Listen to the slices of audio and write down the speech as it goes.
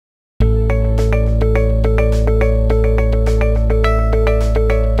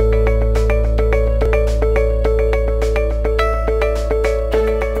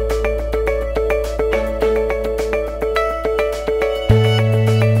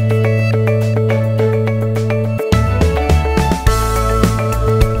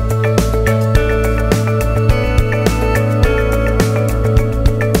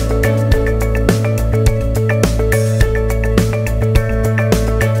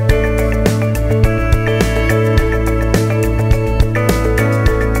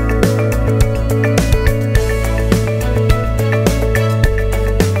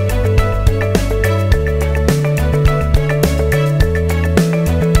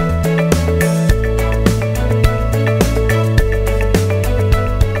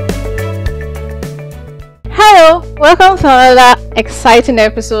Welcome to another exciting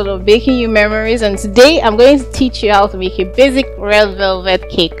episode of Baking You Memories, and today I'm going to teach you how to make a basic red velvet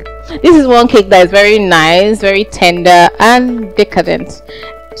cake. This is one cake that is very nice, very tender and decadent.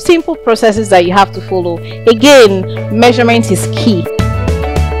 Simple processes that you have to follow. Again, measurement is key.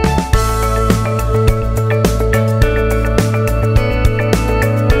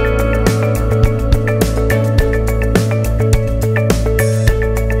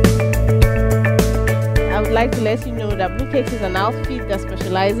 Like to let you know that Blue Cakes is an outfit that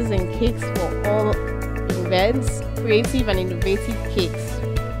specializes in cakes for all events, creative and innovative cakes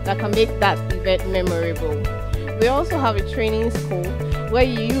that can make that event memorable. We also have a training school where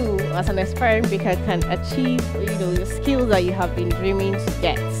you, as an aspiring baker, can achieve your skills that you have been dreaming to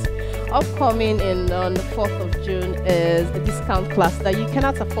get. Upcoming on the 4th of June is a discount class that you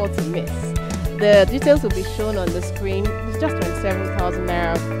cannot afford to miss. The details will be shown on the screen. It's just 27,000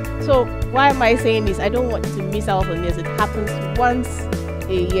 naira. So why am I saying this? I don't want you to miss out on this. It happens once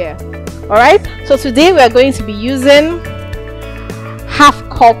a year. Alright, so today we are going to be using half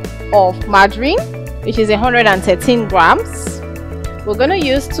cup of margarine, which is 113 grams. We're going to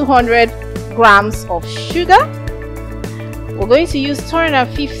use 200 grams of sugar. We're going to use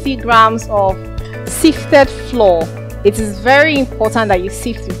 250 grams of sifted flour. It is very important that you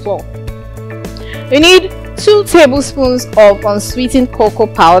sift the flour. You need 2 tablespoons of unsweetened cocoa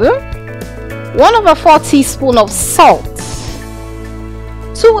powder, 1/4 teaspoon of salt,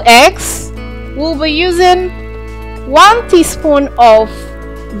 2 eggs. We'll be using 1 teaspoon of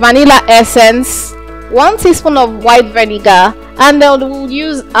vanilla essence, 1 teaspoon of white vinegar, and then we'll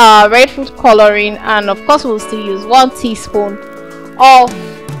use red food coloring, and of course we'll still use 1 teaspoon of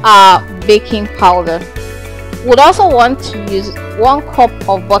baking powder. We'd also want to use 1 cup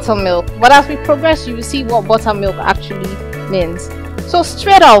of buttermilk, but as we progress you will see what buttermilk actually means. So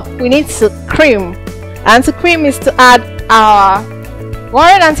straight off we need to cream, and to cream is to add our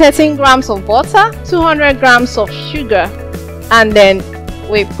 113 grams of butter, 200 grams of sugar, and then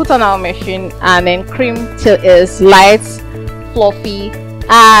we put on our machine and then cream till it's light, fluffy,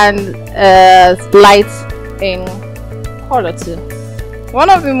 and light in color too. One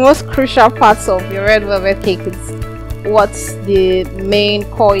of the most crucial parts of your red velvet cake is what the main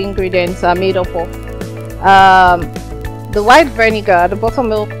core ingredients are made up of. The white vinegar, the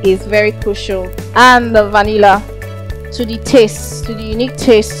buttermilk is very crucial, and the vanilla to the taste, to the unique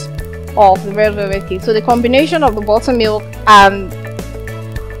taste of the red velvet cake. So the combination of the buttermilk and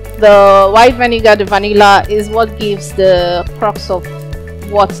the white vinegar, the vanilla, is what gives the crux of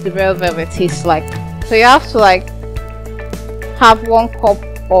what the red velvet tastes like. So you have to have 1 cup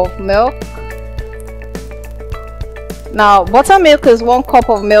of milk. Now buttermilk is 1 cup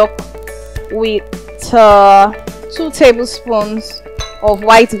of milk with 2 tablespoons of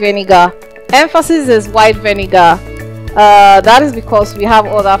white vinegar. Emphasis is white vinegar. That is because we have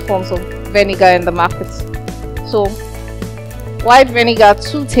other forms of vinegar in the market. So white vinegar,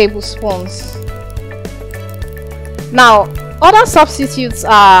 2 tablespoons. Now other substitutes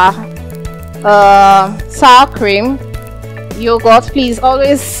are sour cream, yogurt. Please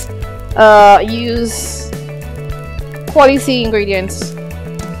always use quality ingredients.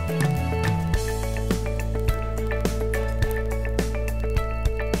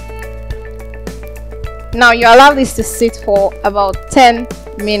 Now you allow this to sit for about 10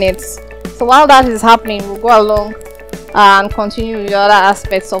 minutes. So while that is happening, we'll go along and continue with the other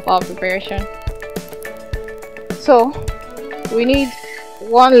aspects of our preparation. So we need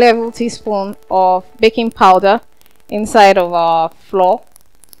 1 level teaspoon of baking powder inside of our flour,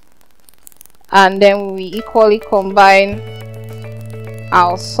 and then we equally combine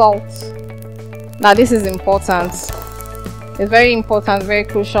our salt. Now this is important. It's very important, very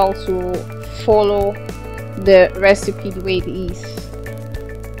crucial to follow the recipe the way it is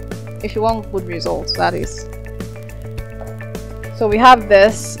if you want good results, that is. So we have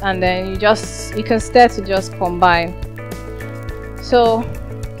this, and then you can start to just combine. So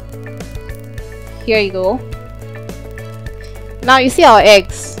here you go. Now you see our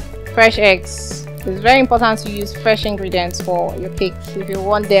eggs, fresh eggs. It's very important to use fresh ingredients for your cakes if you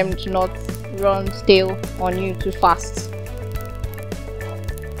want them to not run stale on you too fast.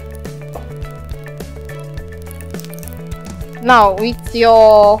 Now with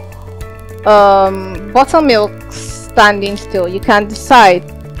your buttermilk standing still, you can decide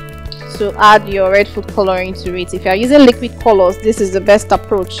to add your red food coloring to it. If you are using liquid colors, this is the best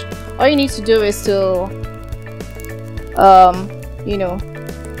approach. All you need to do is to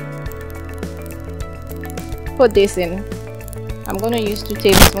put this in. I'm going to use 2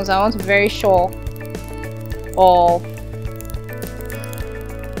 tablespoons. I want to be very sure of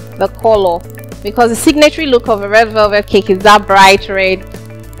the color because the signature look of a red velvet cake is that bright red,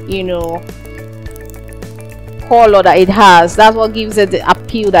 you know, color that it has. That's what gives it the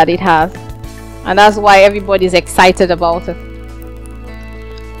appeal that it has, and that's why everybody's excited about it.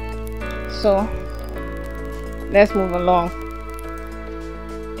 So let's move along.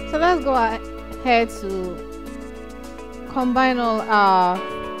 So let's go ahead to combine all our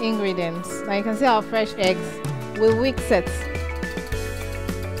ingredients. Now you can see our fresh eggs. We'll whisk it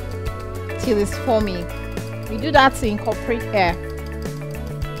till it's foamy. We do that to incorporate air.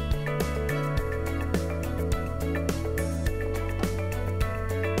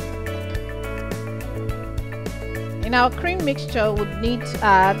 In our cream mixture, we need to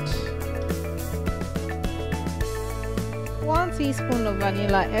add 1 teaspoon of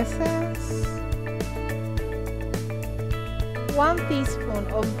vanilla essence, 1 teaspoon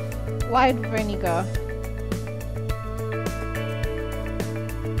of white vinegar,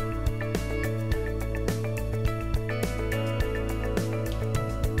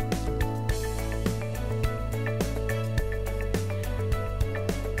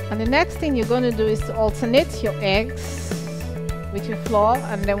 and the next thing you're going to do is to alternate your eggs with your flour,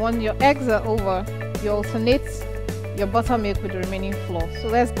 and then when your eggs are over, you alternate your buttermilk with the remaining flour. So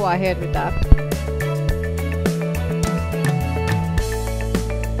let's go ahead with that.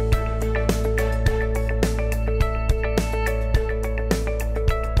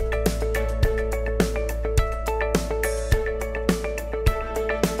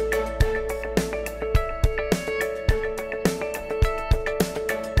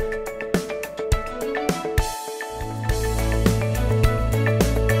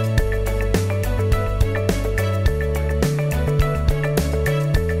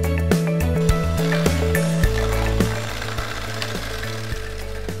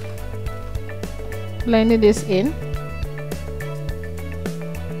 Blending this in.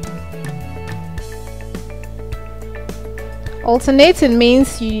 Alternating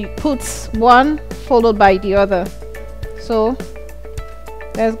means you put one followed by the other. So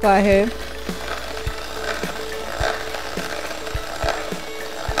let's go ahead.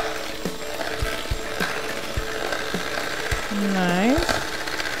 Nice.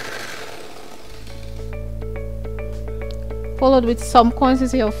 Followed with some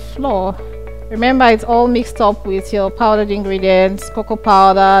quantity of flour. Remember, it's all mixed up with your powdered ingredients, cocoa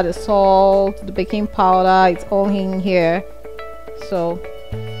powder, the salt, the baking powder. It's all in here. So,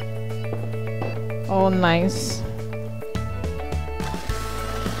 all nice.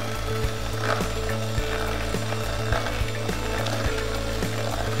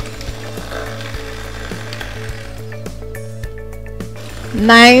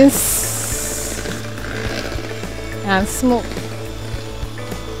 Nice and smooth.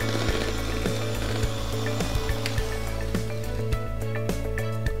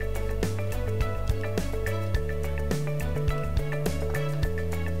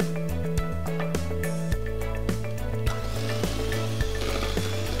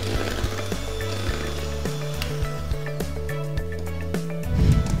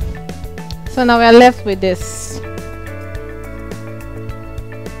 So now we are left with this.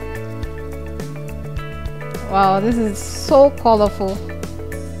 Wow, this is so colorful.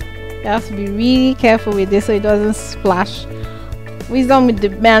 You have to be really careful with this so it doesn't splash. Wisdom would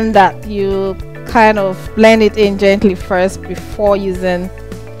demand that you kind of blend it in gently first before using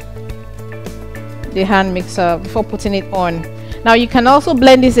the hand mixer, before putting it on. Now you can also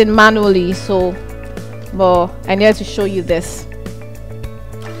blend this in manually, so but I need to show you this.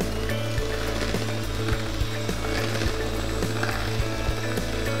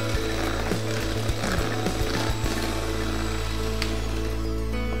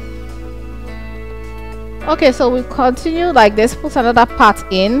 Okay, so we continue like this, put another part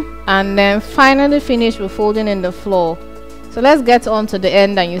in, and then finally finish with folding in the flour. So let's get on to the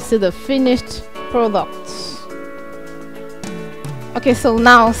end and you see the finished product. Okay, so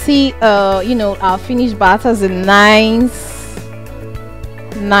now see you know, our finished batter is a nice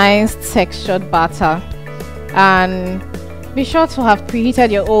textured batter, and be sure to have preheated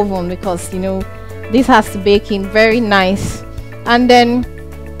your oven because you know this has to bake in very nice. And then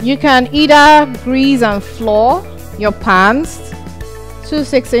you can either grease and flour your pans, 2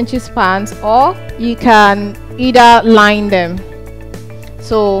 6-inch pans, or you can either line them.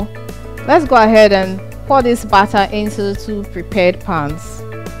 So let's go ahead and pour this batter into 2 prepared pans.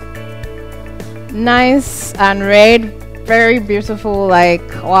 Nice and red, very beautiful. Like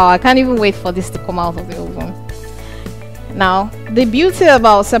wow, I can't even wait for this to come out of the oven. Now the beauty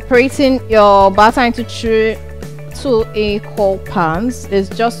about separating your batter into 2 equal pans is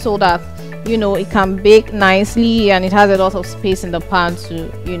just so that you know it can bake nicely and it has a lot of space in the pan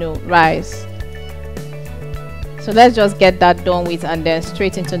to you know rise. So let's just get that done with and then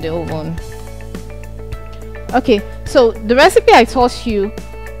straight into the oven. Okay, so the recipe I taught you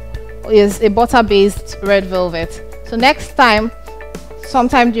is a butter-based red velvet. So next time,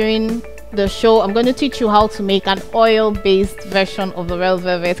 sometime during the show, I'm going to teach you how to make an oil-based version of the red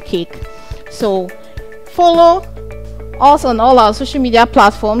velvet cake. So follow us on all our social media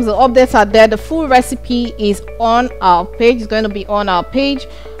platforms. The updates are there. The full recipe is on our page. It's going to be on our page,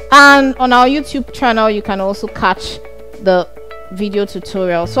 and on our YouTube channel you can also catch the video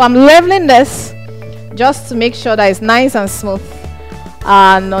tutorial. So I'm leveling this just to make sure that it's nice and smooth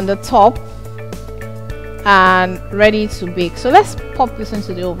and on the top and ready to bake. So let's pop this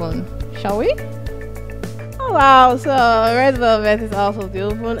into the oven, shall we? Oh wow, so red velvet is out of the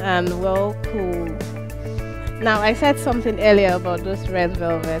oven and well cooled. Now I said something earlier about this red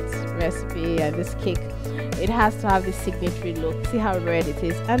velvet recipe and this cake. It has to have this signatory look. See how red it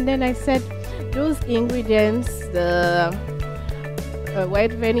is. And then I said those ingredients, the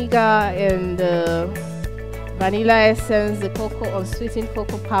white vinegar and the vanilla essence, the cocoa, unsweetened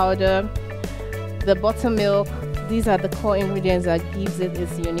cocoa powder, the buttermilk, these are the core ingredients that gives it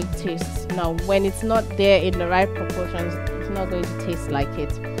its unique taste. Now when it's not there in the right proportions, it's not going to taste like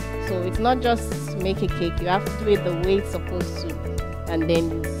it. So it's not just make a cake, you have to do it the way it's supposed to, and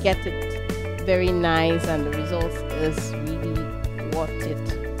then you get it very nice and the result is really worth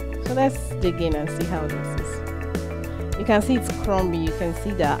it. So let's dig in and see how this is. You can see it's crumbly, you can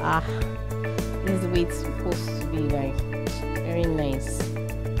see that this is the way it's supposed to be, like very nice.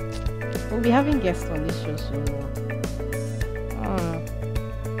 We'll be having guests on this show soon.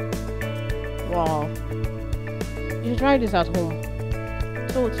 Wow, you should try this at home.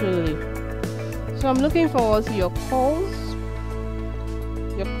 Totally. So I'm looking forward to your calls,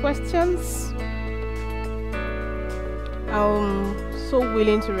 your questions. I'm so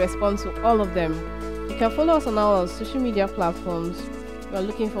willing to respond to all of them. You can follow us on all our social media platforms. We're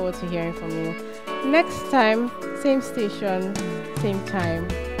looking forward to hearing from you. Next time, same station, same time.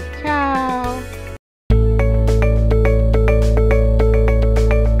 Ciao.